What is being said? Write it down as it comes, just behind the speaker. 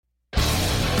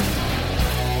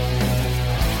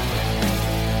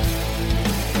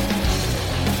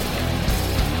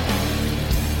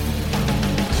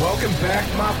back,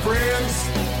 my friends,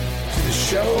 to the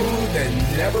show that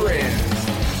never ends.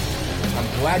 I'm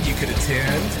glad you could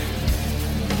attend.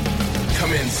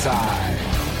 Come inside.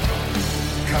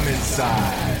 Come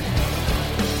inside.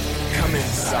 Come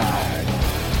inside.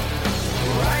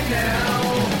 Right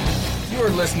now, you are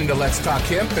listening to Let's Talk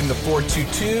Hemp in the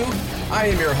 422. I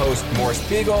am your host, Morris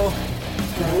Beagle.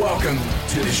 Welcome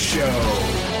to the show.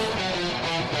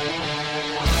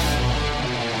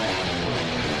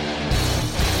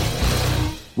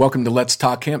 Welcome to Let's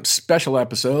Talk Hemp special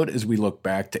episode as we look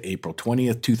back to April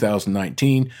 20th,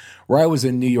 2019, where I was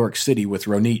in New York City with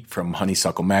Ronit from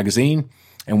Honeysuckle Magazine,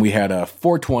 and we had a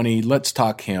 420 Let's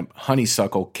Talk Hemp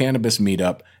Honeysuckle Cannabis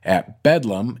meetup at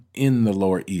Bedlam in the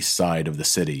Lower East Side of the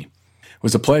city. It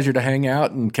was a pleasure to hang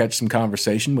out and catch some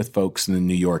conversation with folks in the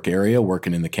New York area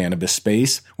working in the cannabis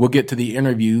space. We'll get to the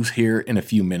interviews here in a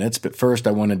few minutes, but first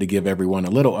I wanted to give everyone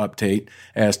a little update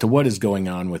as to what is going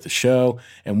on with the show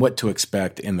and what to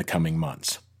expect in the coming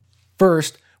months.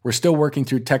 First, we're still working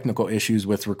through technical issues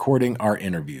with recording our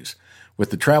interviews.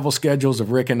 With the travel schedules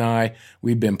of Rick and I,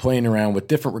 we've been playing around with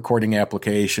different recording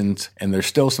applications, and there's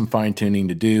still some fine-tuning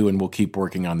to do, and we'll keep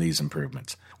working on these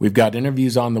improvements. We've got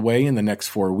interviews on the way in the next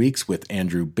 4 weeks with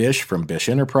Andrew Bish from Bish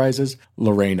Enterprises,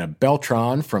 Lorena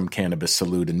Beltran from Cannabis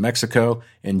Salud in Mexico,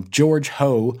 and George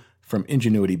Ho from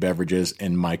Ingenuity Beverages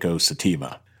and Myco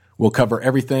Sativa. We'll cover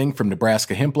everything from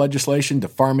Nebraska hemp legislation to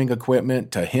farming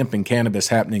equipment to hemp and cannabis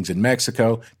happenings in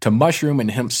Mexico to mushroom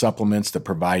and hemp supplements that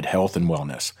provide health and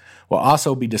wellness. We'll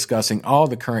also be discussing all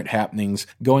the current happenings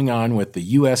going on with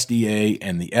the USDA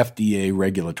and the FDA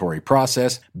regulatory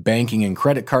process, banking and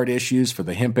credit card issues for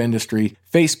the hemp industry,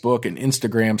 Facebook and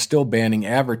Instagram still banning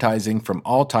advertising from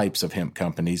all types of hemp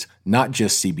companies, not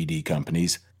just CBD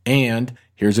companies, and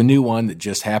here's a new one that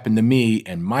just happened to me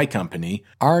and my company.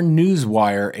 Our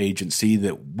Newswire agency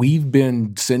that we've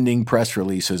been sending press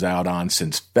releases out on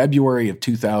since February of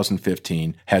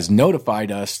 2015 has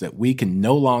notified us that we can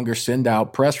no longer send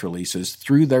out press releases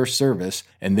through their service,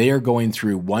 and they are going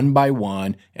through one by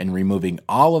one and removing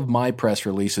all of my press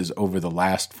releases over the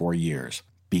last 4 years.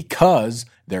 Because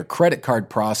their credit card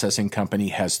processing company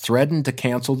has threatened to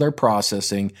cancel their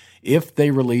processing if they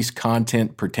release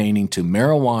content pertaining to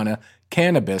marijuana,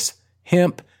 cannabis,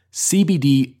 hemp,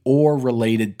 CBD, or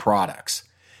related products.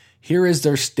 Here is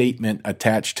their statement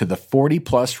attached to the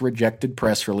 40-plus rejected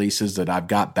press releases that I've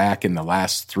got back in the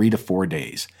last 3 to 4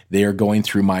 days. They are going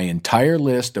through my entire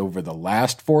list over the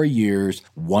last 4 years,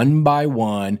 one by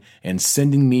one, and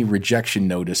sending me rejection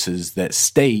notices that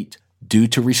state, due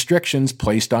to restrictions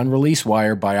placed on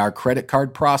ReleaseWire by our credit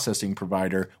card processing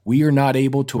provider, we are not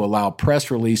able to allow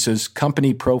press releases,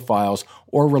 company profiles,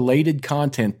 or related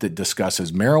content that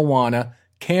discusses marijuana,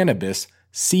 cannabis,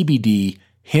 CBD,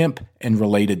 hemp, and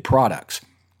related products.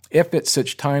 If at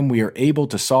such time we are able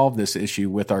to solve this issue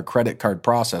with our credit card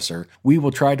processor, we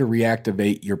will try to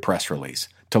reactivate your press release.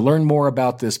 To learn more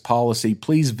about this policy,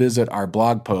 please visit our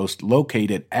blog post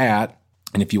located at,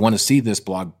 and if you want to see this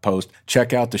blog post,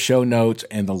 check out the show notes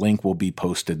and the link will be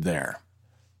posted there.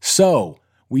 So,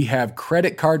 we have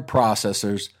credit card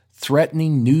processors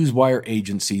threatening Newswire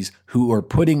agencies who are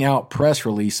putting out press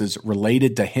releases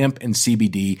related to hemp and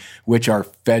CBD, which are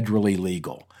federally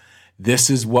legal. This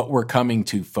is what we're coming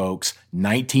to, folks.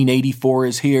 1984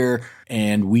 is here,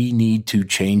 and we need to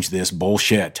change this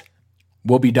bullshit.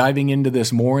 We'll be diving into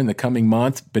this more in the coming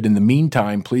month, but in the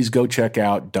meantime, please go check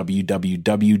out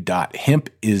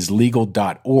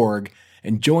www.hempislegal.org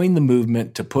and join the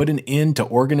movement to put an end to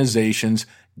organizations,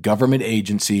 government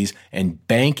agencies, and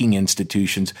banking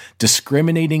institutions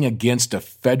discriminating against a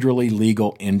federally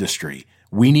legal industry.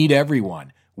 We need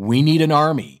everyone. We need an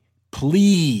army.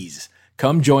 Please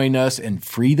come join us and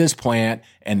free this plant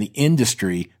and the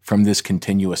industry from this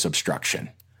continuous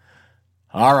obstruction.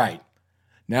 All right.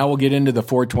 Now we'll get into the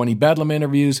 420 Bedlam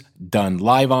interviews, done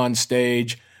live on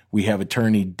stage. We have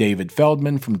attorney David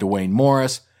Feldman from Duane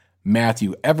Morris,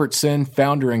 Matthew Evertson,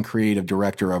 founder and creative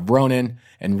director of Ronin,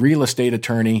 and real estate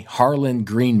attorney Harlan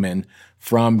Greenman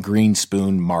from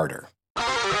Greenspoon Martyr.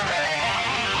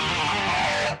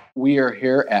 We are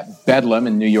here at Bedlam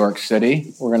in New York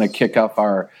City. We're going to kick off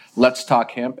our Let's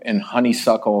Talk Hemp and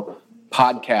Honeysuckle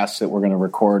podcasts that we're going to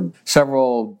record.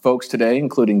 Several folks today,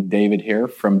 including David here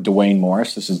from Duane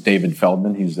Morris. This is David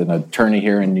Feldman. He's an attorney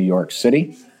here in New York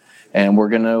City. And we're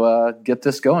going to get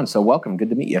this going. So welcome. Good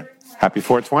to meet you. Happy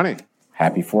 420.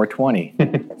 Happy 420.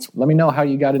 Let me know how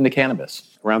you got into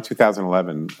cannabis. Around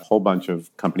 2011, a whole bunch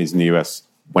of companies in the U.S.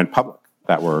 went public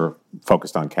that were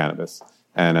focused on cannabis.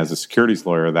 And as a securities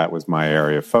lawyer, that was my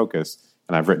area of focus.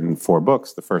 And I've written 4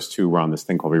 books. The first 2 were on this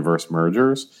thing called reverse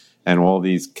mergers. And all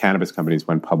these cannabis companies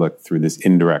went public through this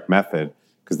indirect method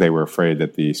because they were afraid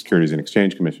that the Securities and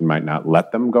Exchange Commission might not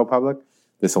let them go public.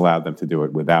 This allowed them to do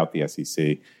it without the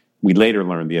SEC. We later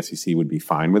learned the SEC would be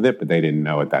fine with it, but they didn't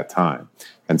know at that time.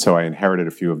 And so I inherited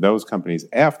a few of those companies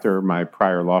after my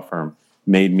prior law firm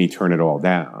made me turn it all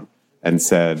down and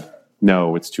said,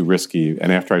 no, it's too risky.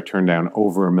 And after I turned down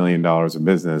over $1 million of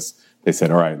business, they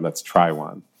said, all right, let's try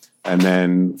one. And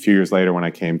then a few years later, when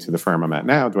I came to the firm I'm at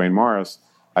now, Duane Morris,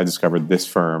 I discovered this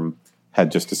firm had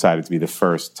just decided to be the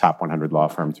first top 100 law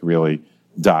firm to really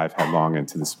dive headlong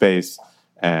into the space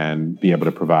and be able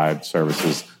to provide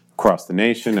services across the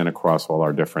nation and across all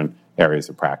our different areas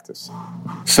of practice.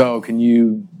 So can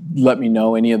you let me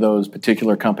know any of those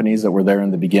particular companies that were there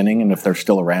in the beginning and if they're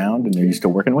still around and are you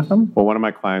still working with them? Well, one of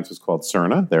my clients was called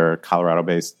Cerna. They're a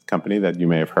Colorado-based company that you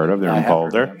may have heard of. They're in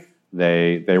Boulder.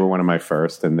 They were one of my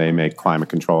first, and they make climate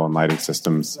control and lighting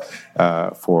systems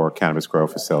for cannabis grow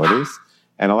facilities.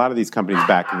 And a lot of these companies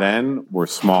back then were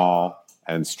small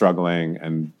and struggling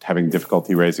and having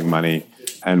difficulty raising money.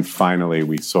 And finally,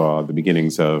 we saw the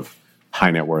beginnings of high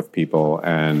net worth people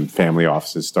and family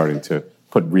offices starting to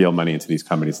put real money into these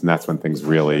companies. And that's when things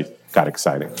really got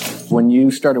exciting. When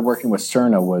you started working with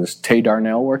Cerna, was Tay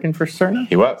Darnell working for Cerna?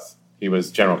 He was. He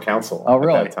was general counsel at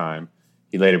that time.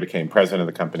 He later became president of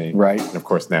the company. Right. And of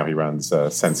course, now he runs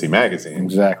Sensi magazine.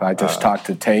 Exactly. I just talked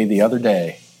to Tay the other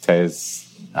day.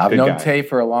 I've known Tay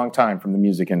for a long time from the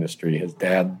music industry. His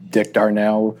dad, Dick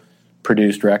Darnell,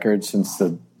 produced records since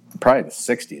probably the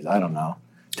 60s. I don't know.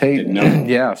 Tay,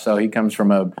 yeah, so he comes from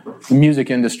the music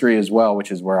industry as well,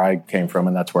 which is where I came from,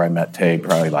 and that's where I met Tay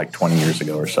probably like 20 years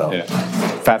ago or so. Yeah.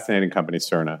 Fascinating company,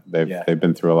 Cerna. They've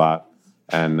been through a lot,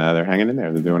 and they're hanging in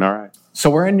there. They're doing all right. So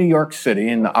we're in New York City,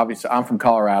 and obviously I'm from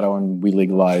Colorado, and we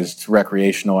legalized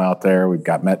recreational out there. We've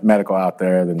got medical out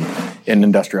there, and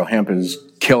industrial hemp is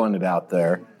killing it out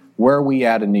there. Where are we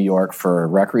at in New York for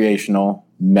recreational,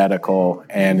 medical,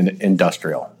 and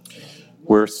industrial?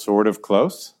 We're sort of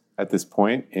close at this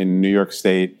point. In New York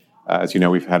State, as you know,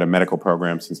 we've had a medical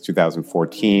program since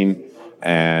 2014,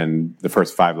 and the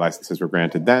first 5 licenses were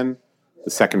granted then.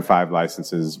 The second 5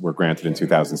 licenses were granted in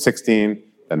 2016.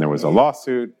 Then there was a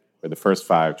lawsuit where the first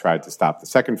 5 tried to stop the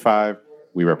second 5.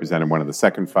 We represented one of the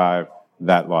second 5.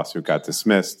 That lawsuit got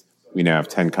dismissed. We now have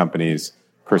 10 companies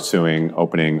pursuing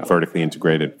opening vertically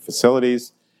integrated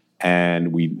facilities.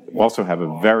 And we also have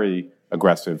a very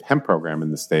aggressive hemp program in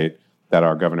the state that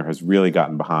our governor has really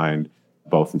gotten behind,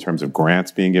 both in terms of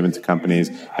grants being given to companies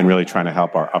and really trying to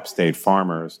help our upstate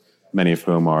farmers, many of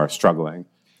whom are struggling.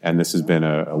 And this has been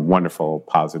a wonderful,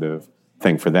 positive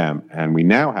thing for them. And we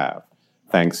now have,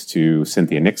 thanks to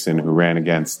Cynthia Nixon, who ran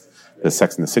against the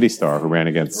Sex and the City star, who ran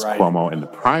against Cuomo in the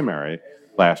primary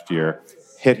last year,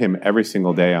 hit him every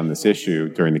single day on this issue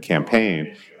during the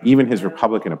campaign. Even his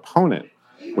Republican opponent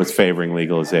was favoring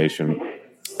legalization.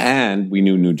 And we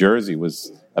knew New Jersey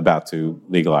was about to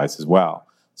legalize as well.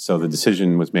 So the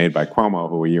decision was made by Cuomo,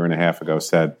 who a year and a half ago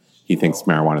said he thinks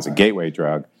marijuana is a gateway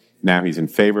drug. Now he's in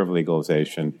favor of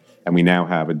legalization, and we now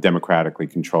have a democratically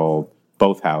controlled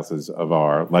both houses of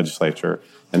our legislature.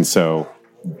 And so,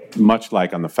 much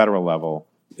like on the federal level,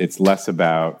 it's less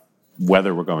about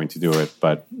whether we're going to do it,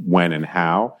 but when and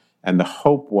how. And the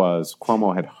hope was,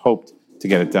 Cuomo had hoped to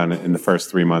get it done in the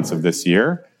first 3 months of this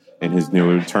year in his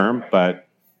new term, but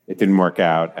it didn't work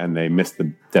out, and they missed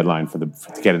the deadline to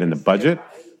get it in the budget.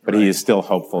 But he is still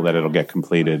hopeful that it'll get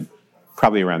completed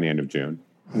probably around the end of June.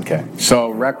 Okay.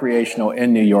 So recreational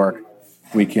in New York,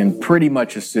 we can pretty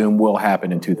much assume will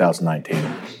happen in 2019.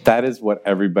 That is what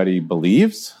everybody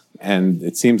believes, and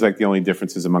it seems like the only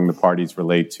differences among the parties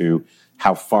relate to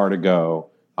how far to go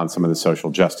on some of the social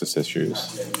justice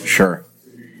issues. Sure.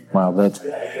 Wow,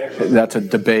 that's a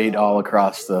debate all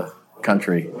across the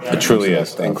country. It truly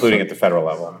is, including at the federal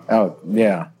level. Oh,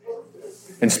 yeah.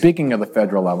 And speaking of the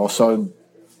federal level, so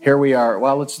here we are.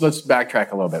 Well, let's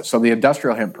backtrack a little bit. So the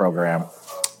industrial hemp program,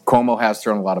 Cuomo has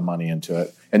thrown a lot of money into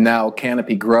it. And now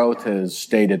Canopy Growth has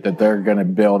stated that they're going to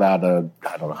build out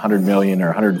 $100 million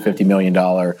or $150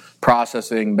 million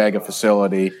processing mega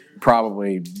facility,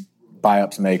 probably buy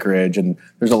up some acreage. And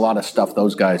there's a lot of stuff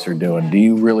those guys are doing. Do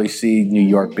you really see New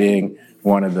York being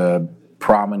one of the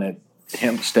prominent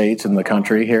hemp states in the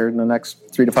country here in the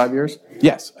next 3 to 5 years?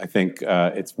 Yes, I think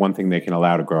it's one thing they can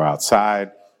allow to grow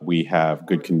outside. We have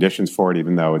good conditions for it,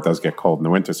 even though it does get cold in the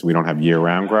winter, so we don't have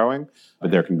year-round growing,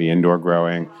 but there can be indoor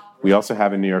growing. We also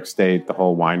have in New York State the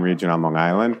whole wine region on Long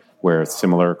Island, where a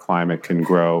similar climate can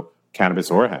grow cannabis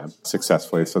or hemp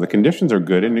successfully. So the conditions are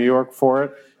good in New York for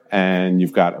it, and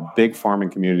you've got a big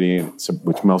farming community,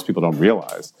 which most people don't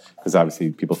realize, because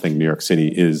obviously people think New York City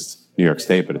is New York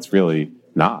State, but it's really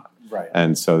not. Right.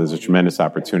 And so there's a tremendous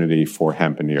opportunity for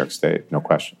hemp in New York State, no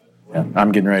question. Yeah,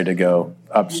 I'm getting ready to go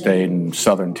upstate and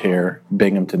southern tier,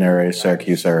 Binghamton area,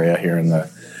 Syracuse area here in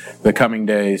the coming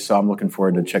days. So I'm looking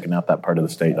forward to checking out that part of the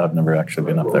state. I've never actually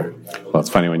been up there. Well, it's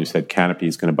funny when you said Canopy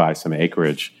is going to buy some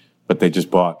acreage, but they just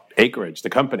bought Acreage, the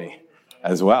company,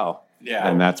 as well. Yeah.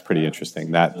 And that's pretty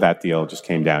interesting. That deal just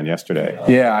came down yesterday.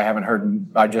 Yeah, I haven't heard.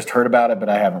 I just heard about it, but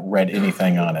I haven't read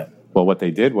anything on it. Well, what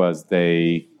they did was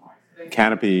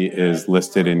Canopy is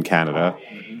listed in Canada,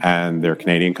 and they're a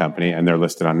Canadian company, and they're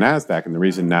listed on NASDAQ. And the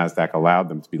reason NASDAQ allowed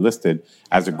them to be listed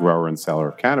as a grower and seller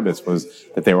of cannabis was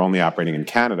that they were only operating in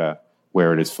Canada,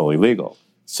 where it is fully legal.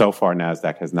 So far,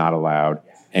 NASDAQ has not allowed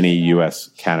any U.S.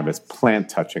 cannabis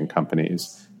plant-touching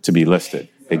companies to be listed.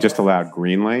 They just allowed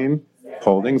Green Lane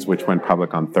Holdings, which went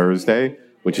public on Thursday,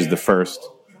 which is the first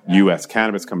U.S.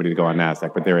 cannabis company to go on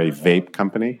NASDAQ, but they're a vape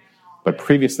company. But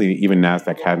previously, even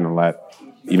NASDAQ hadn't let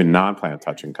even non-plant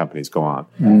touching companies go on.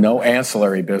 No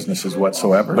ancillary businesses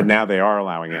whatsoever. But now they are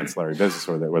allowing ancillary business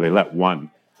where they let one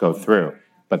go through,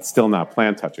 but still not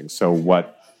plant touching. So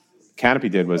what Canopy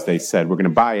did was they said, we're going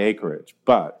to buy Acreage,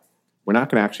 but we're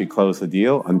not going to actually close the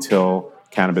deal until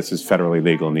cannabis is federally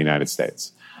legal in the United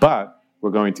States. But we're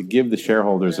going to give the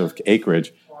shareholders of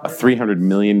Acreage a $300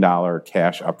 million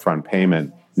cash upfront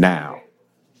payment now,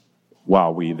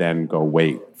 while we then go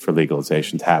wait for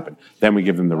legalization to happen. Then we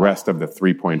give them the rest of the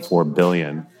 $3.4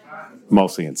 billion,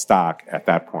 mostly in stock at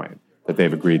that point, that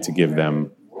they've agreed to give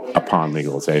them upon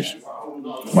legalization.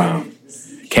 Wow.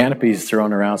 Canopy's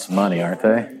throwing around some money, aren't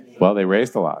they? Well, they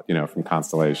raised a lot, from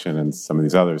Constellation and some of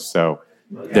these others. So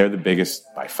they're the biggest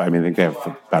by far. I mean, I think they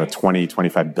have about a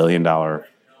 $25 billion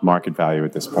market value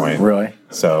at this point. Really?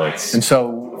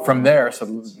 So from there, so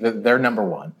they're number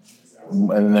one.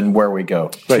 And then where we go?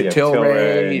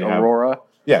 Tilray, Aurora.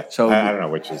 Yeah. So I don't know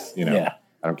which is, Yeah.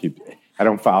 I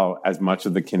don't follow as much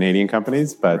of the Canadian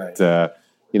companies, but right.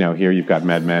 Here you've got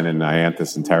MedMen and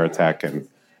Ianthus and TerraTech and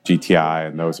GTI,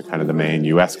 and those are kind of the main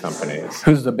U.S. companies.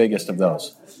 Who's the biggest of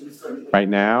those? Right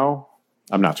now,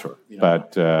 I'm not sure,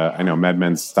 but I know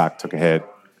MedMen's stock took a hit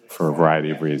for a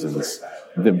variety of reasons.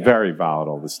 They're very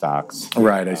volatile, the stocks.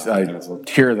 Right, I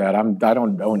hear that. I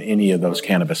don't own any of those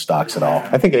cannabis stocks at all.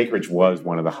 I think Acreage was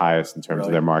one of the highest in terms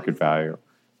of their market value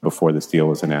before this deal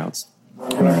was announced.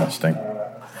 Interesting.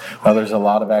 Well, there's a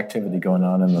lot of activity going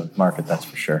on in the market, that's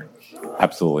for sure.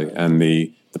 Absolutely. And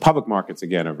the public markets,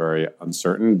 again, are very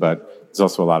uncertain, but there's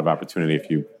also a lot of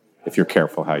opportunity if you're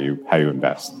careful how you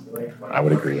invest. I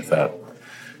would agree with that.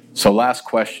 So last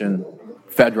question,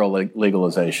 federal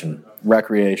legalization,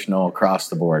 recreational across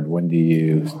the board. When do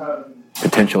you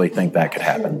potentially think that could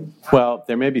happen? Well,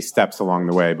 there may be steps along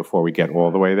the way before we get all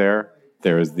the way there.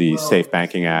 There is the Safe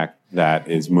Banking Act that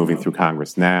is moving through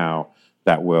Congress now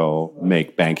that will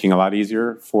make banking a lot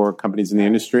easier for companies in the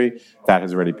industry. That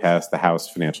has already passed the House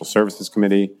Financial Services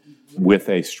Committee with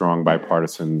a strong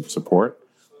bipartisan support.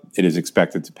 It is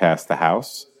expected to pass the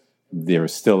House. There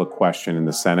is still a question in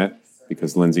the Senate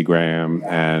because Lindsey Graham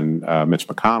and Mitch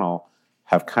McConnell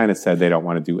have kind of said they don't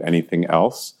want to do anything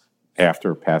else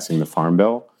after passing the Farm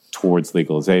Bill towards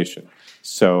legalization.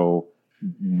 So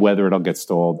whether it'll get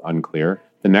stalled, unclear.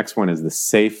 The next one is the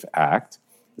SAFE Act.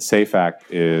 The SAFE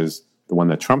Act is the one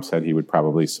that Trump said he would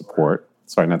probably support.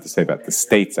 Sorry, not the SAFE Act, the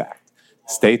States Act.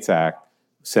 The States Act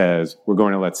says we're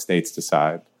going to let states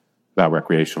decide about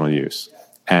recreational use.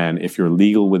 And if you're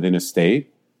legal within a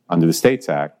state, under the States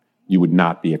Act, you would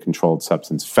not be a controlled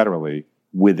substance federally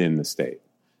within the state.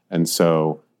 And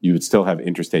so you would still have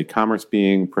interstate commerce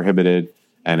being prohibited,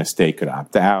 and a state could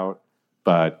opt out,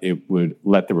 but it would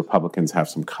let the Republicans have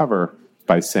some cover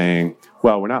by saying,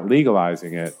 well, we're not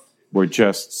legalizing it, we're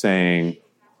just saying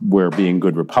we're being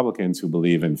good Republicans who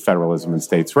believe in federalism and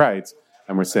states' rights,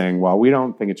 and we're saying, well, we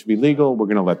don't think it should be legal, we're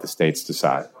going to let the states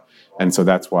decide. And so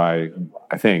that's why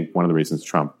I think one of the reasons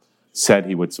Trump said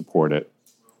he would support it.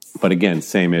 But again,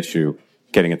 same issue,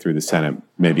 getting it through the Senate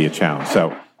may be a challenge.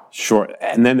 So short,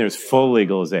 and then there's full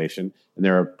legalization, and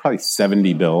there are probably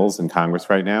 70 bills in Congress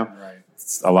right now,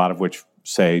 a lot of which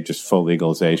say just full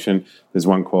legalization. There's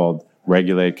one called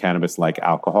Regulate Cannabis Like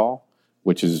Alcohol,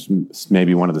 which is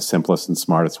maybe one of the simplest and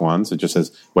smartest ones. It just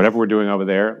says, whatever we're doing over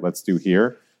there, let's do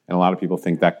here. And a lot of people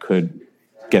think that could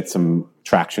get some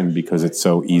traction because it's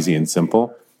so easy and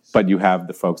simple. But you have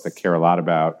the folks that care a lot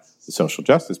about the social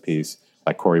justice piece,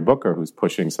 like Cory Booker, who's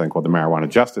pushing something called the Marijuana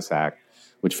Justice Act,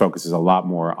 which focuses a lot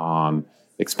more on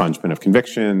expungement of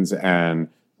convictions and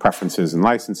preferences in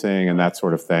licensing and that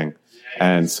sort of thing.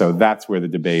 And so that's where the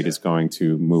debate is going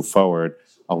to move forward,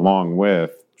 along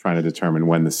with trying to determine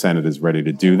when the Senate is ready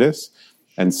to do this.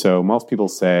 And so most people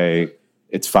say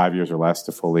it's 5 years or less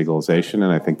to full legalization,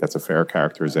 and I think that's a fair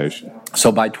characterization.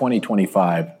 So by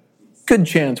 2025, good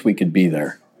chance we could be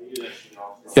there.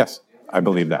 Yes, I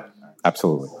believe that.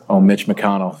 Absolutely. Oh, Mitch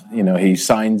McConnell, he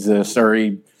signs this, or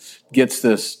he gets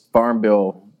this farm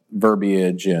bill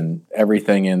verbiage and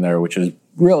everything in there, which is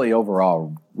really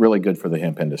overall really good for the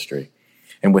hemp industry.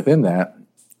 And within that,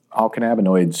 all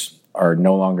cannabinoids are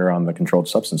no longer on the controlled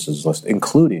substances list,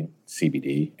 including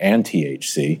CBD and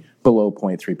THC, below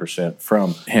 0.3%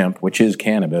 from hemp, which is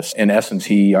cannabis. In essence,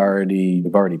 we've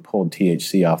already pulled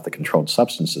THC off the controlled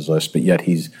substances list, but yet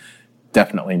he's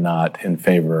definitely not in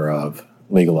favor of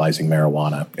legalizing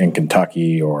marijuana in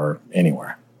Kentucky or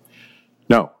anywhere.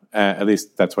 No, at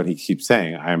least that's what he keeps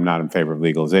saying. I am not in favor of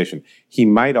legalization. He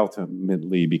might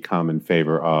ultimately become in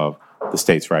favor of the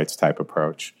states' rights type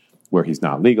approach, where he's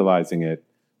not legalizing it,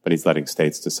 but he's letting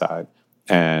states decide.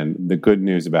 And the good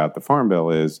news about the Farm Bill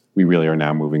is we really are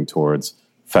now moving towards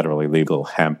federally legal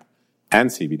hemp and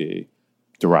CBD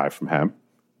derived from hemp.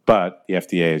 But the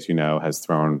FDA, as you know, has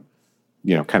thrown,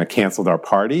 kind of canceled our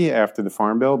party after the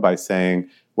Farm Bill by saying,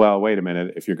 well, wait a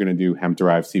minute, if you're going to do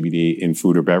hemp-derived CBD in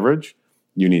food or beverage,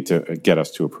 you need to get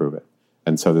us to approve it.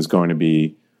 And so there's going to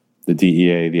be the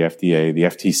DEA, the FDA, the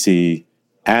FTC,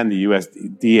 and the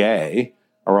USDA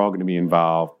are all going to be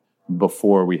involved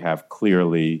before we have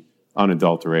clearly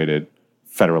unadulterated,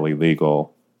 federally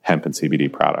legal hemp and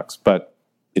CBD products. But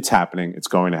it's happening. It's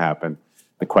going to happen.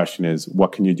 The question is,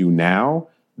 what can you do now?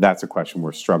 That's a question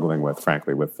we're struggling with,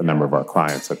 frankly, with a number of our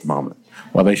clients at the moment.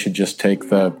 Well, they should just take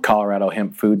the Colorado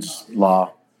hemp foods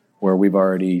law, where we've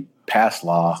already passed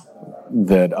law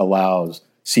that allows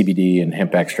CBD and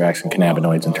hemp extracts and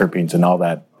cannabinoids and terpenes and all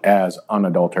that as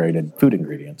unadulterated food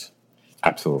ingredients.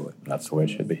 Absolutely. That's the way it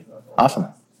should be. Awesome.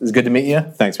 It was good to meet you.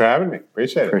 Thanks for having me.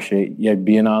 Appreciate it. Appreciate you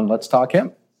being on Let's Talk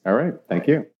Hemp. All right. Thank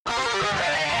you.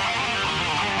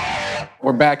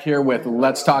 We're back here with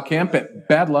Let's Talk Hemp at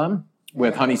Bedlam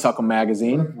with Honeysuckle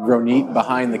Magazine. Ronit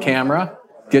behind the camera.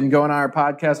 Getting going on our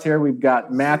podcast here, we've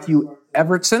got Matthew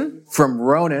Evertson from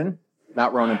Ronin.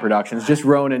 Not Ronin Productions, just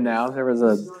Ronin now. There was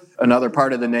another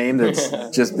part of the name that's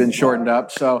just been shortened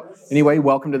up. So anyway,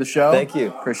 welcome to the show. Thank you.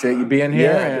 Appreciate you being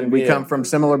here. And we come from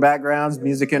similar backgrounds,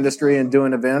 music industry and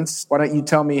doing events. Why don't you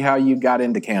tell me how you got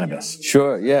into cannabis?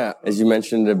 Sure, yeah. As you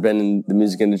mentioned, I've been in the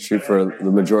music industry for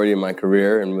the majority of my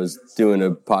career and was doing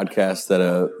a podcast that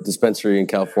a dispensary in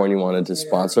California wanted to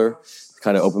sponsor.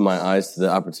 Kind of opened my eyes to the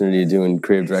opportunity of doing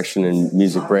creative direction and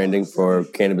music branding for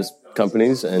cannabis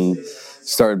companies, and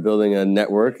started building a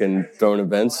network and throwing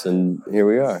events, and here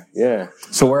we are. Yeah.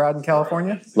 So we're out in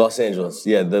California? Los Angeles,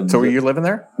 yeah. So were you living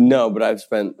there? No, but I've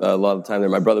spent a lot of time there.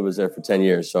 My brother was there for 10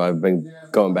 years, so I've been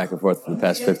going back and forth for the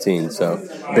past 15, so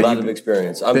a lot of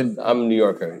experience. I'm a New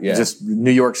Yorker, yeah. Just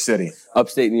New York City?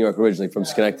 Upstate New York originally, from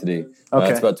Schenectady. Okay.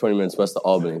 It's about 20 minutes west of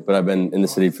Albany, but I've been in the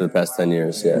city for the past 10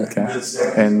 years, yeah. Okay.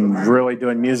 And really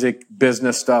doing music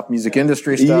business stuff, music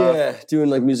industry stuff? Yeah, doing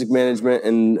like music management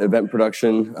and event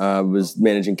production. Was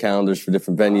managing calendars for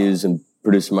different venues and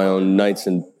producing my own nights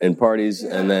and parties,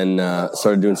 and then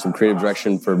started doing some creative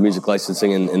direction for music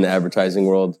licensing in the advertising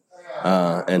world,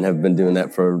 and have been doing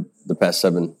that for the past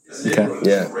 7. Okay.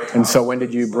 Yeah. And so when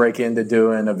did you break into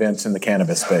doing events in the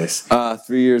cannabis space?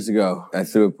 3 years ago, I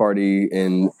threw a party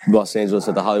in Los Angeles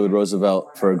at the Hollywood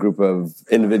Roosevelt for a group of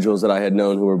individuals that I had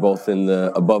known who were both in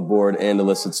the above board and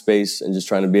illicit space, and just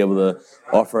trying to be able to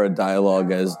offer a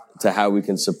dialogue as to how we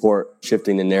can support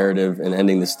shifting the narrative and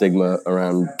ending the stigma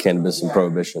around cannabis and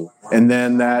prohibition. And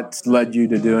then that led you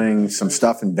to doing some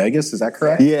stuff in Vegas, is that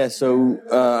correct? Yeah, so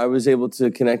I was able to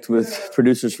connect with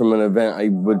producers from an event. I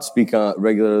would speak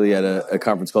regularly at a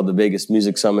conference called the Vegas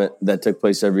Music Summit that took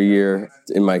place every year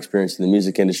in my experience in the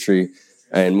music industry.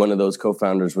 And one of those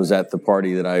co-founders was at the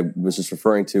party that I was just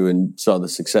referring to, and saw the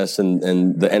success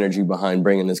and the energy behind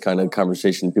bringing this kind of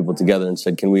conversation people together, and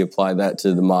said, can we apply that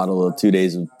to the model of 2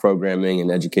 days of programming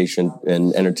and education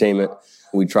and entertainment?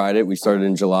 We tried it. We started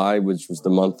in July, which was the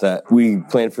month that we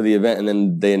planned for the event, and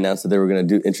then they announced that they were going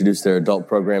to introduce their adult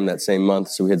program that same month.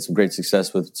 So we had some great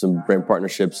success with some brand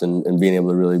partnerships and being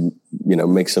able to really,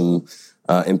 make some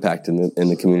impact in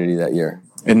the community that year.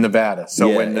 In Nevada. So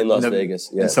yeah, when in Las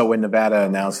Vegas. Yeah. And so when Nevada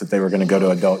announced that they were going to go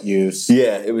to adult use.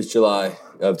 Yeah, it was July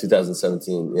of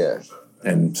 2017. Yeah.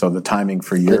 And so the timing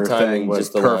for your thing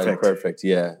was just perfect. Perfect.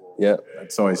 Yeah. Yeah.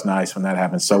 It's always nice when that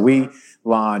happens. So we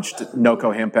launched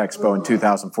NOCO Hemp Expo in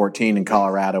 2014 in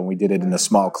Colorado, and we did it in a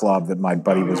small club that my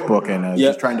buddy was booking. I was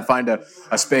just trying to find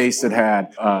a space that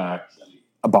had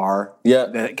a bar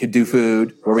that could do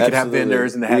food, where we could have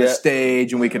vendors, and they had a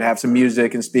stage, and we could have some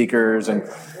music and speakers,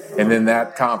 and then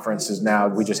that conference is now,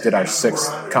 we just did our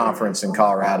 6th conference in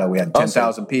Colorado. We had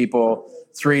 10,000 people,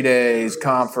 3 days,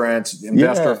 conference,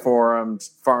 investor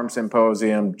forums, farm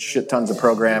symposium, shit tons of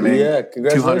programming,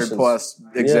 200 plus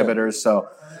exhibitors. So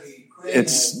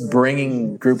it's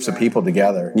bringing groups of people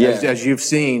together, as you've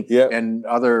seen, and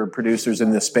other producers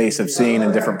in this space have seen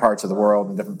in different parts of the world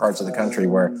and different parts of the country,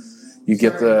 where you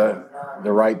get the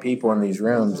right people in these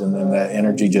rooms, and then that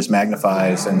energy just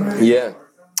magnifies,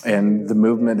 and the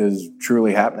movement is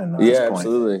truly happening at this point.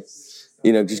 Absolutely.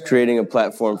 Just creating a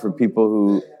platform for people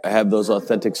who have those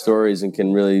authentic stories and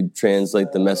can really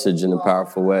translate the message in a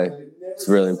powerful way. It's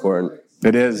really important.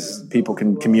 It is. People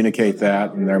can communicate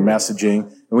that in their messaging.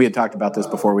 And we had talked about this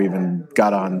before we even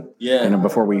got on,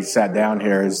 before we sat down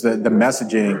here, is the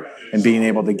messaging and being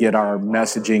able to get our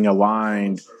messaging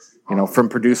aligned, from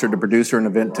producer to producer and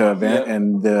event to event.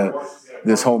 And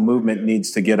this whole movement needs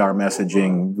to get our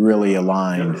messaging really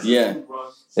aligned. Yeah.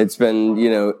 It's been,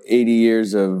 80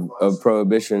 years of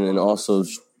prohibition and also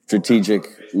strategic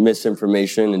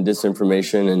misinformation and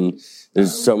disinformation, and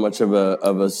there's so much of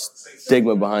a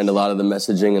stigma behind a lot of the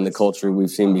messaging and the culture we've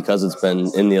seen because it's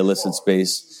been in the illicit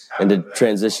space. And to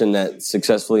transition that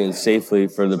successfully and safely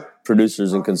for the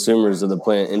producers and consumers of the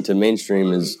plant into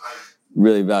mainstream is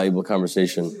really valuable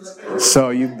conversation.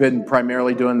 So you've been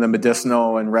primarily doing the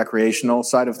medicinal and recreational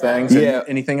side of things? Yeah.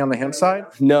 Anything on the hemp side?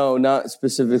 No, not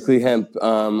specifically hemp.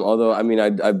 Although,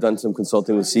 I've done some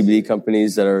consulting with CBD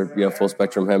companies that are, full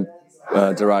spectrum hemp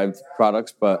derived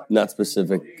products, but not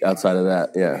specific outside of that.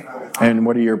 Yeah. And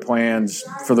what are your plans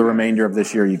for the remainder of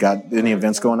this year? You got any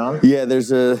events going on? Yeah,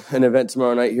 there's an event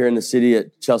tomorrow night here in the city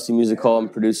at Chelsea Music Hall. I'm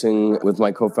producing with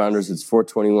my co-founders. It's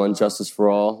 421 Justice for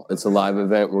All. It's a live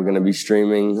event. We're going to be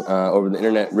streaming over the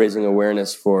internet, raising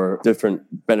awareness for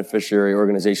different beneficiary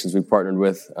organizations we've partnered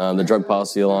with, the Drug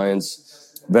Policy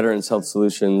Alliance, Veterans Health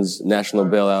Solutions, National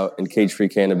Bailout, and Cage-Free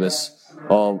Cannabis,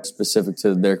 all specific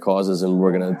to their causes. And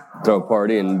we're going to throw a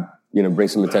party and bring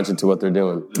some attention to what they're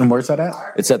doing. And where's that at?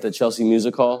 It's at the Chelsea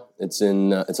Music Hall. It's on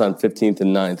 15th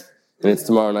and 9th. And it's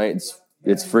tomorrow night.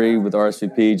 It's free with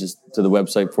RSVP. Just to the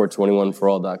website,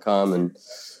 421forall.com. And,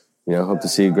 hope to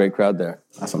see a great crowd there.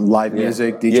 Awesome. Live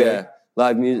music, DJ? Yeah.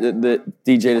 Live music, the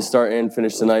DJ to start and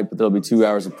finish tonight, but there'll be 2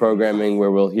 hours of programming where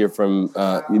we'll hear from,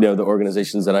 the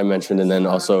organizations that I mentioned, and then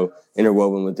also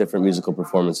interwoven with different musical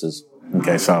performances.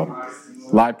 Okay, so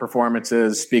live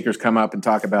performances, speakers come up and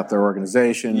talk about their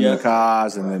organization, the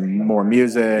cause, and then more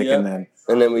music, and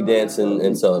then we dance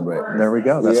and celebrate. There we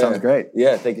go. That sounds great.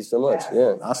 Yeah, thank you so much.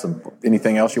 Yeah, awesome.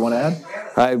 Anything else you want to add?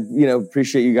 I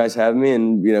appreciate you guys having me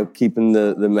and keeping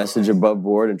the message above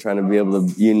board and trying to be able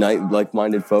to unite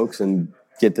like-minded folks and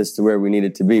get this to where we need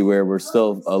it to be, where we're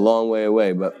still a long way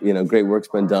away, but great work's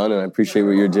been done, and I appreciate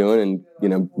what you're doing,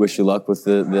 and wish you luck with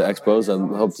the expos. I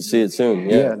hope to see it soon.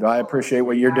 Yeah, I appreciate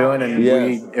what you're doing,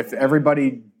 and if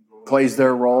everybody plays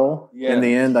their role in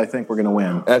the end, I think we're going to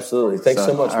win. Absolutely. Thanks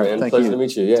so much, man. Pleasure to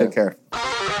meet you. Yeah. Take care.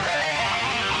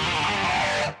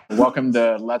 Welcome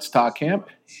to Let's Talk Hemp.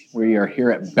 We are here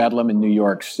at Bedlam in New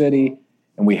York City,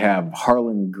 and we have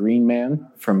Harlan Greenman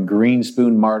from Green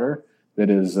Spoon Martyr. That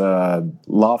is a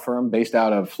law firm based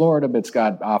out of Florida, but it's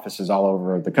got offices all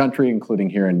over the country, including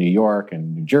here in New York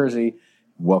and New Jersey.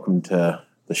 Welcome to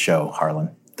the show,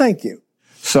 Harlan. Thank you.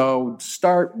 So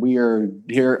we are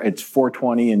here, it's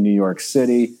 420 in New York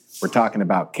City. We're talking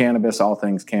about cannabis, all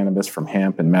things cannabis, from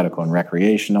hemp and medical and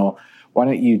recreational. Why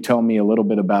don't you tell me a little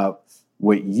bit about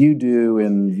what you do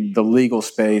in the legal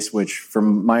space, which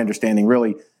from my understanding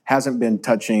really hasn't been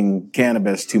touching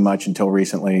cannabis too much until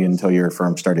recently, until your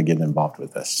firm started getting involved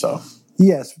with this. So,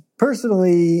 yes,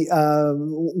 personally,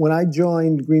 when I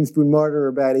joined Green Spoon Martyr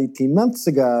about 18 months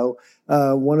ago,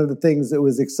 one of the things that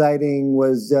was exciting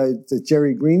was that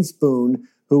Jerry Greenspoon,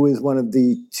 who is one of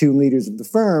the two leaders of the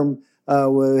firm,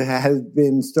 has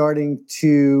been starting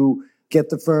to get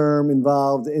the firm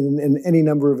involved in any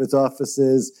number of its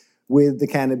offices with the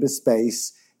cannabis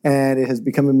space, and it has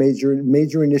become a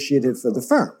major initiative for the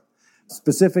firm.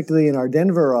 Specifically in our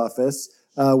Denver office,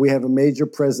 we have a major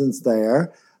presence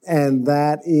there, and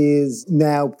that is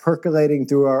now percolating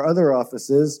through our other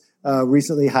offices.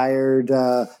 Recently hired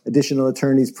additional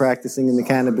attorneys practicing in the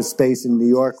cannabis space in New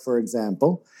York, for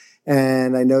example,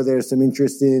 and I know there's some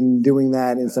interest in doing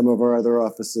that in some of our other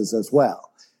offices as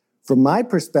well. From my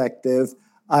perspective,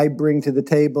 I bring to the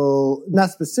table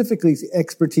not specifically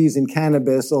expertise in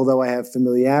cannabis, although I have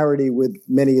familiarity with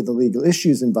many of the legal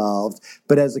issues involved,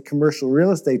 but as a commercial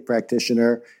real estate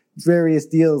practitioner, various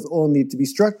deals all need to be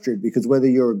structured, because whether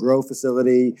you're a grow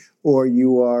facility or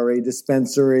you are a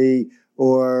dispensary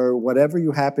or whatever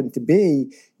you happen to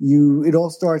be, it all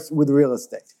starts with real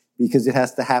estate, because it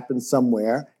has to happen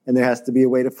somewhere and there has to be a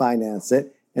way to finance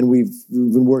it. And we've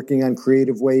been working on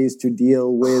creative ways to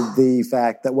deal with the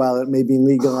fact that while it may be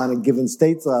legal on a given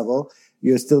state's level,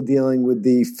 you're still dealing with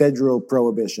the federal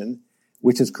prohibition,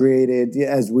 which has created,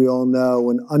 as we all know,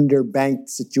 an underbanked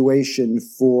situation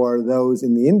for those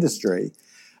in the industry.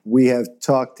 We have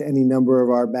talked to any number of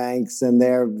our banks, and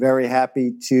they're very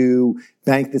happy to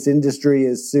bank this industry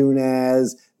as soon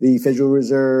as the Federal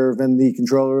Reserve and the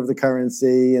controller of the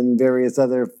currency and various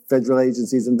other federal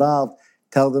agencies involved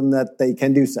tell them that they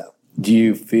can do so. Do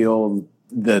you feel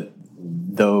that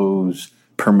those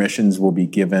permissions will be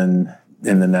given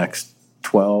in the next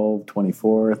 12,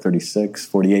 24, 36,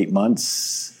 48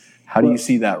 months? How do you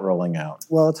see that rolling out?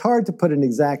 Well, it's hard to put an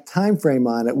exact time frame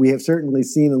on it. We have certainly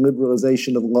seen a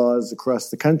liberalization of laws across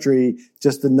the country,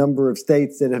 just the number of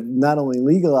states that have not only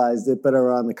legalized it, but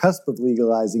are on the cusp of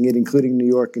legalizing it, including New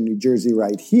York and New Jersey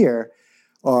right here,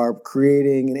 are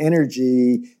creating an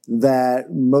energy that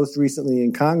most recently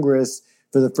in Congress,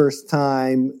 for the first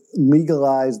time,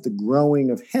 legalized the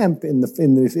growing of hemp in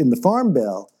the Farm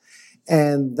Bill.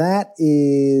 And that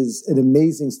is an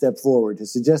amazing step forward. To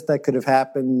suggest that could have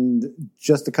happened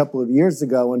just a couple of years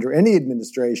ago under any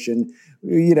administration,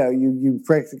 you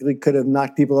practically could have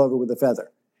knocked people over with a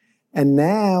feather. And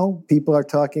now people are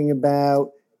talking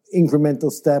about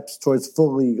incremental steps towards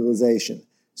full legalization.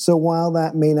 So while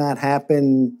that may not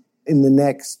happen in the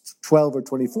next 12 or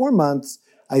 24 months,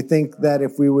 I think that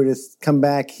if we were to come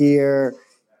back here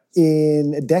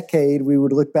in a decade, we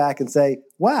would look back and say,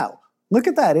 wow, look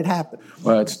at that, it happened.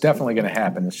 Well, it's definitely going to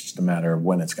happen. It's just a matter of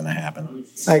when it's going to happen.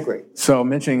 I agree. So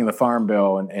mentioning the Farm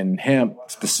Bill and hemp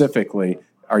specifically,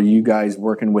 are you guys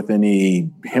working with any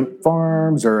hemp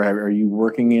farms, or are you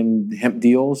working in hemp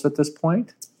deals at this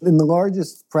point? In the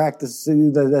largest practice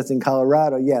that's in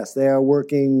Colorado, yes, they are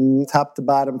working top to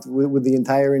bottom with the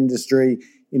entire industry,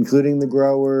 including the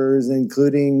growers,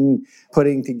 including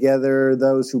putting together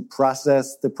those who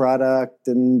process the product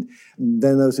and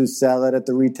then those who sell it at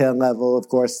the retail level. Of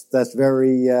course, that's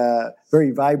very,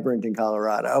 very vibrant in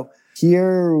Colorado.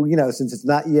 Here, since it's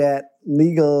not yet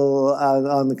legal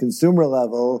on the consumer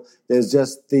level, there's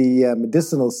just the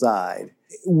medicinal side.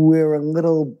 We're a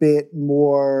little bit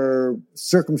more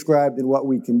circumscribed in what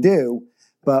we can do,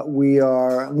 but we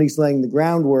are at least laying the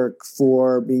groundwork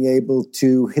for being able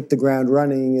to hit the ground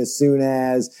running as soon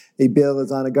as a bill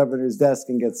is on a governor's desk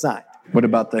and gets signed. What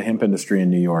about the hemp industry in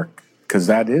New York? Because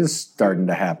that is starting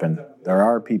to happen. There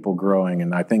are people growing,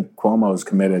 and I think Cuomo's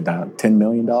committed $10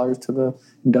 million to the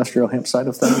industrial hemp side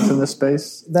of things in this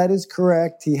space. That is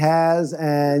correct. He has,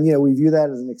 and we view that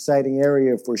as an exciting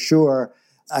area for sure.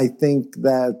 I think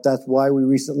that's why we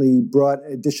recently brought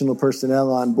additional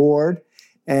personnel on board,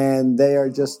 and they are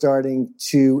just starting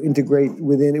to integrate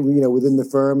within the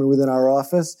firm and within our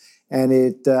office. And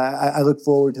I look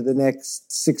forward to the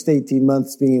next 6 to 18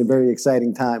 months being a very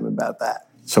exciting time about that.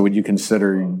 So would you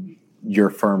consider your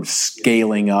firm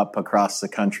scaling up across the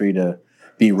country to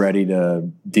be ready to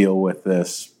deal with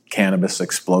this cannabis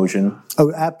explosion?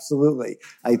 Oh, absolutely.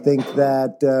 I think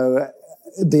that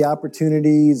the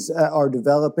opportunities are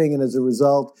developing, and as a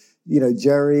result,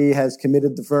 Jerry has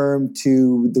committed the firm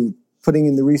to putting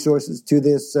in the resources to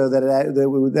this, so that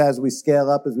as we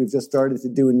scale up, as we've just started to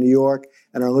do in New York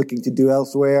and are looking to do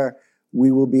elsewhere,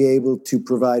 we will be able to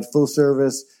provide full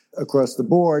service across the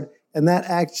board. And that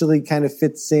actually kind of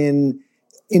fits in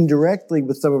indirectly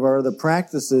with some of our other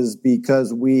practices,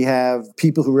 because we have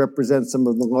people who represent some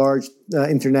of the large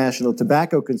international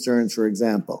tobacco concerns, for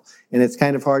example. And it's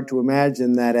kind of hard to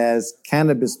imagine that as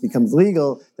cannabis becomes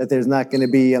legal, that there's not going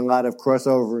to be a lot of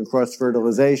crossover and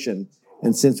cross-fertilization.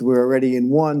 And since we're already in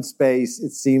one space,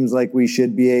 it seems like we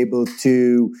should be able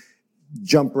to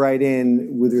jump right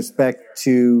in with respect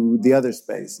to the other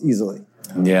space easily.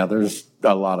 Yeah, there's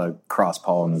a lot of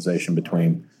cross-pollination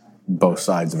between both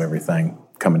sides of everything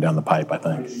coming down the pipe, I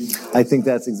think. I think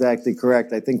that's exactly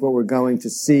correct. I think what we're going to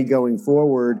see going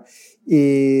forward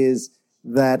is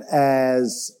that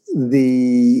as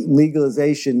the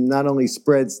legalization not only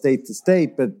spreads state to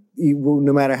state, but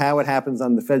no matter how it happens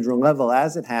on the federal level,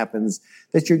 as it happens,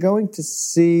 that you're going to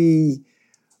see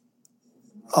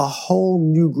a whole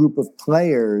new group of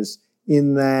players,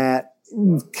 in that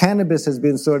cannabis has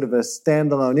been sort of a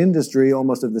standalone industry,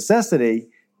 almost of necessity,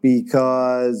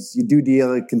 because you do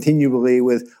deal continually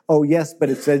with, oh, yes, but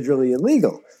it's federally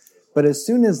illegal. But as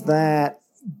soon as that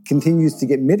continues to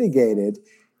get mitigated,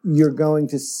 you're going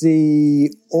to see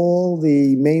all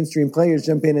the mainstream players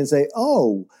jump in and say,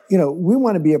 oh, we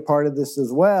want to be a part of this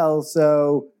as well.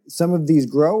 So some of these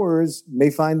growers may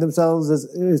find themselves as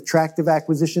attractive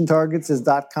acquisition targets as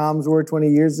 .coms were 20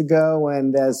 years ago,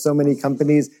 and as so many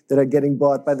companies that are getting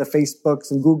bought by the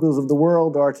Facebooks and Googles of the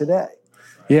world are today.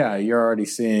 Yeah, you're already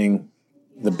seeing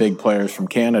the big players from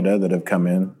Canada that have come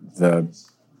in, the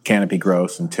Canopy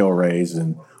Growths and Tilrays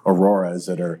and Auroras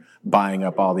that are buying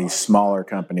up all these smaller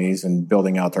companies and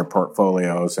building out their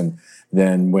portfolios. And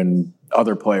then when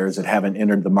other players that haven't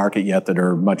entered the market yet that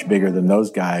are much bigger than those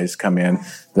guys come in,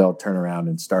 they'll turn around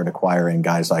and start acquiring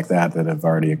guys like that have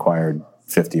already acquired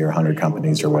 50 or 100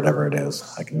 companies or whatever it is.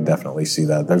 I can definitely see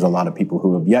that. There's a lot of people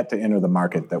who have yet to enter the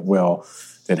market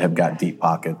that have got deep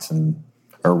pockets and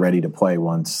are ready to play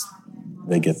once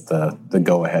they get the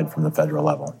go-ahead from the federal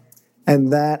level.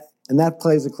 And that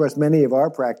plays across many of our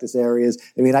practice areas.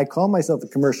 I mean, I call myself a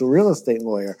commercial real estate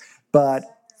lawyer, but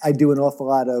I do an awful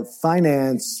lot of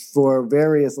finance for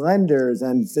various lenders,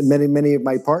 and many of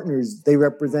my partners, they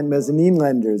represent mezzanine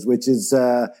lenders, which is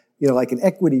like an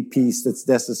equity piece that's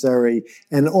necessary.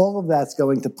 And all of that's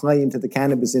going to play into the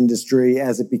cannabis industry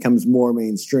as it becomes more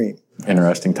mainstream.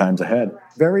 Interesting times ahead.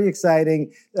 Very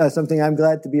exciting, something I'm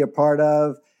glad to be a part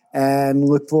of and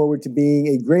look forward to being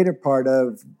a greater part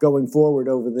of going forward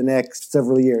over the next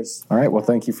several years. All right. Well,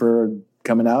 thank you for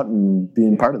coming out and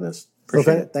being part of this.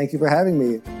 Appreciate it. Thank you for having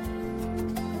me.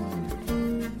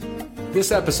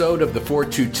 This episode of the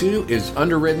 422 is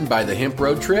underwritten by the Hemp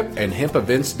Road Trip and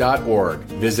hempevents.org.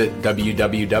 Visit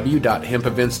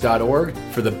www.hempevents.org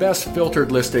for the best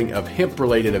filtered listing of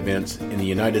hemp-related events in the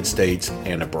United States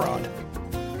and abroad.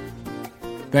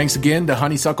 Thanks again to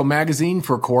Honeysuckle Magazine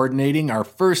for coordinating our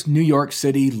first New York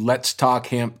City Let's Talk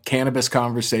Hemp Cannabis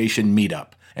Conversation meetup.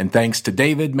 And thanks to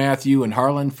David, Matthew, and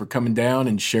Harlan for coming down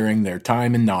and sharing their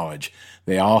time and knowledge.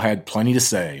 They all had plenty to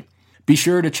say. Be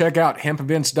sure to check out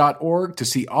hempevents.org to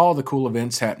see all the cool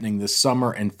events happening this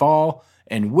summer and fall.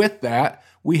 And with that,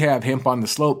 we have Hemp on the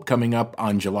Slope coming up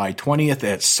on July 20th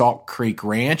at Salt Creek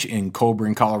Ranch in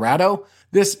Colburn, Colorado.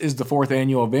 This is the 4th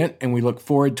annual event, and we look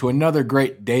forward to another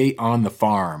great day on the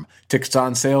farm. Tickets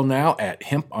on sale now at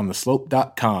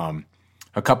hempontheslope.com.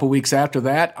 A couple weeks after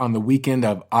that, on the weekend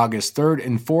of August 3rd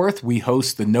and 4th, we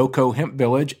host the NoCo Hemp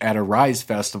Village at a Rise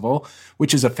Festival,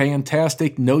 which is a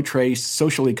fantastic, no-trace,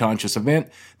 socially conscious event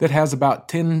that has about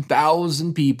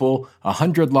 10,000 people,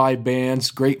 100 live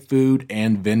bands, great food,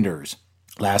 and vendors.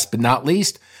 Last but not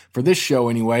least, for this show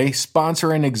anyway,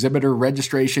 sponsor and exhibitor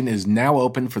registration is now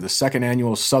open for the 2nd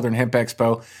annual Southern Hemp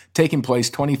Expo, taking place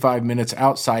 25 minutes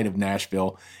outside of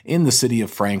Nashville in the city of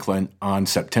Franklin on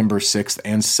September 6th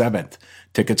and 7th.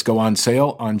 Tickets go on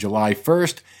sale on July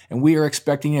 1st, and we are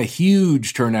expecting a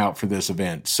huge turnout for this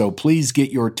event, so please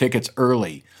get your tickets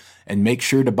early and make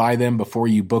sure to buy them before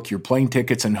you book your plane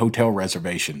tickets and hotel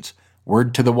reservations.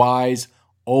 Word to the wise,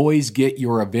 always get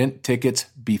your event tickets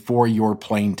before your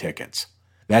plane tickets.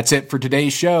 That's it for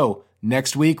today's show.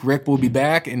 Next week, Rick will be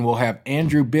back, and we'll have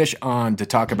Andrew Bish on to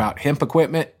talk about hemp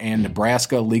equipment and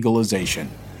Nebraska legalization.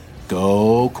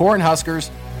 Go Cornhuskers!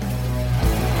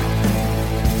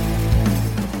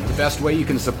 The best way you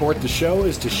can support the show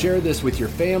is to share this with your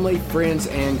family, friends,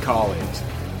 and colleagues.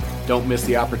 Don't miss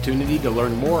the opportunity to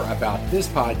learn more about this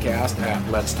podcast at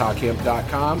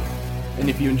letstalkhemp.com. And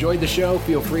if you enjoyed the show,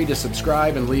 feel free to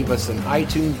subscribe and leave us an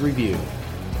iTunes review.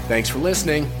 Thanks for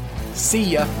listening. See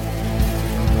ya.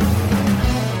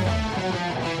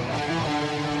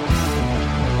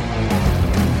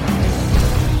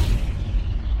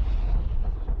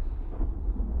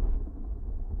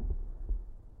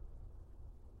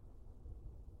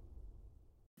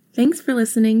 Thanks for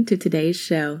listening to today's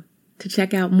show. To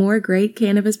check out more great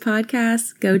cannabis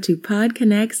podcasts, go to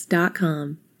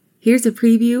podconnects.com. Here's a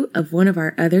preview of one of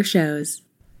our other shows.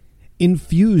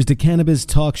 Infused, a cannabis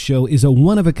talk show, is a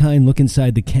one-of-a-kind look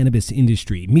inside the cannabis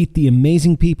industry. Meet the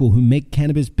amazing people who make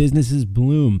cannabis businesses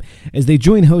bloom as they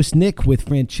join host Nick with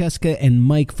Francesca and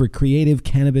Mike for creative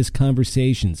cannabis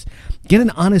conversations. Get an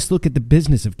honest look at the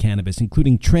business of cannabis,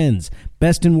 including trends,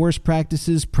 best and worst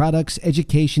practices, products,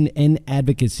 education, and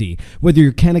advocacy. Whether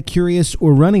you're canna curious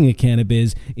or running a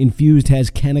cannabis, Infused has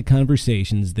canna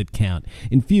conversations that count.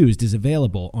 Infused is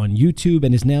available on YouTube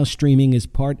and is now streaming as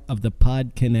part of the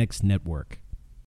PodConnects network.